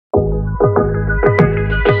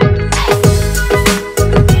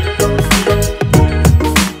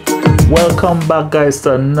Welcome back guys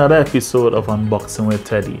to another episode of Unboxing with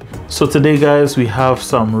Teddy. So today guys, we have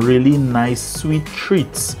some really nice sweet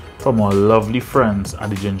treats from our lovely friends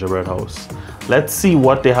at the Gingerbread House. Let's see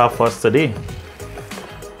what they have for us today.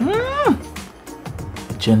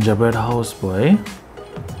 Gingerbread House, boy.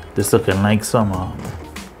 This looking like some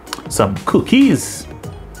cookies.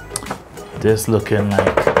 This looking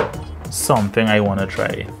like something I want to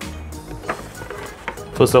try.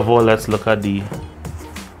 First of all, let's look at the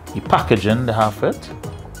packaging they have it.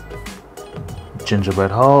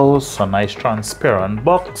 Gingerbread House, a nice transparent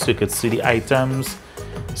box so you can see the items,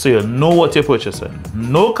 so you know what you're purchasing.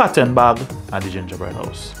 No cotton bag at the Gingerbread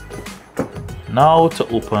House. Now to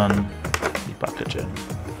open the packaging.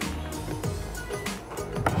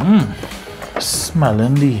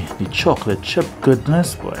 Smelling the chocolate chip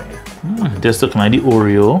goodness, boy. This looking like the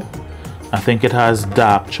Oreo. I think it has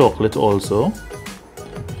dark chocolate also.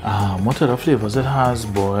 What other flavors it has,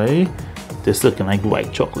 boy? This looking like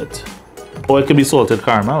white chocolate. Or it could be salted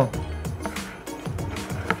caramel.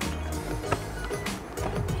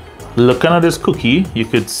 Looking at this cookie, you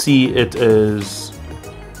could see it is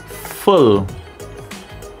full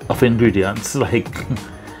of ingredients. Like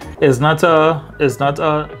it's not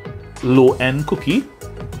a low-end cookie.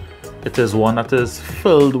 It is one that is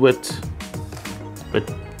filled with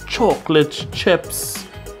chocolate chips.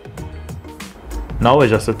 Now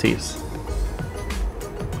it's just a taste.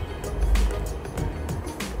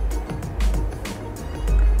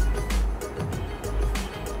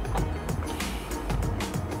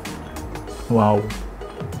 Wow.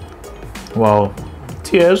 Wow.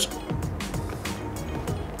 Tears.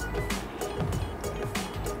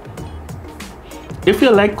 If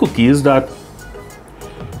you like cookies that...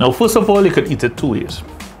 Now first of all, you could eat it two ways.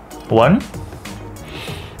 One,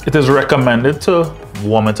 it is recommended to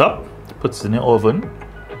warm it up. Put it in the oven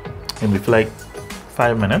maybe for like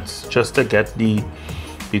 5 minutes just to get the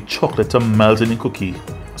chocolate to melt in the cookie.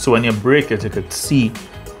 So when you break it, you could see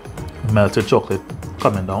melted chocolate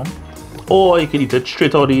coming down. Or you can eat it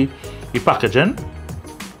straight out the packaging.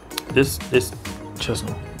 This just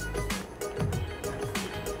no.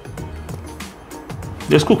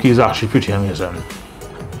 This cookie is actually pretty amazing.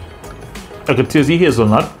 I could taste the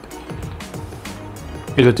hazelnut.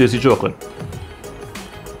 I could taste the chocolate.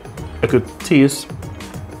 I could taste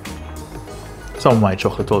some white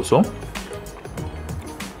chocolate also.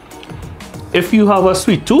 If you have a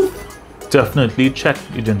sweet tooth, definitely check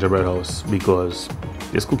the Gingerbread House because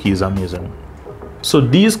this cookie is amazing. So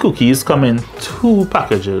these cookies come in two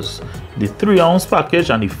packages, the 3-ounce package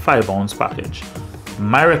and the 5-ounce package.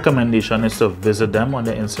 My recommendation is to visit them on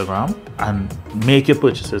their Instagram and make your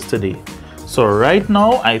purchases today. So right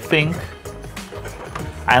now, I think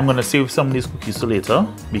I'm gonna save some of these cookies to later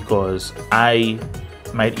because I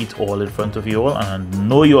might eat all in front of you all, and I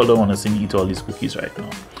know you all don't want to see me eat all these cookies right now.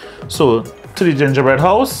 So to the Gingerbread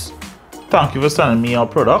House, thank you for sending me your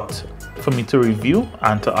product for me to review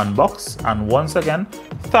and to unbox. And once again,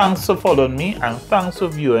 thanks for following me and thanks for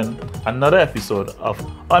viewing another episode of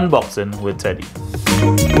Unboxing with Teddy.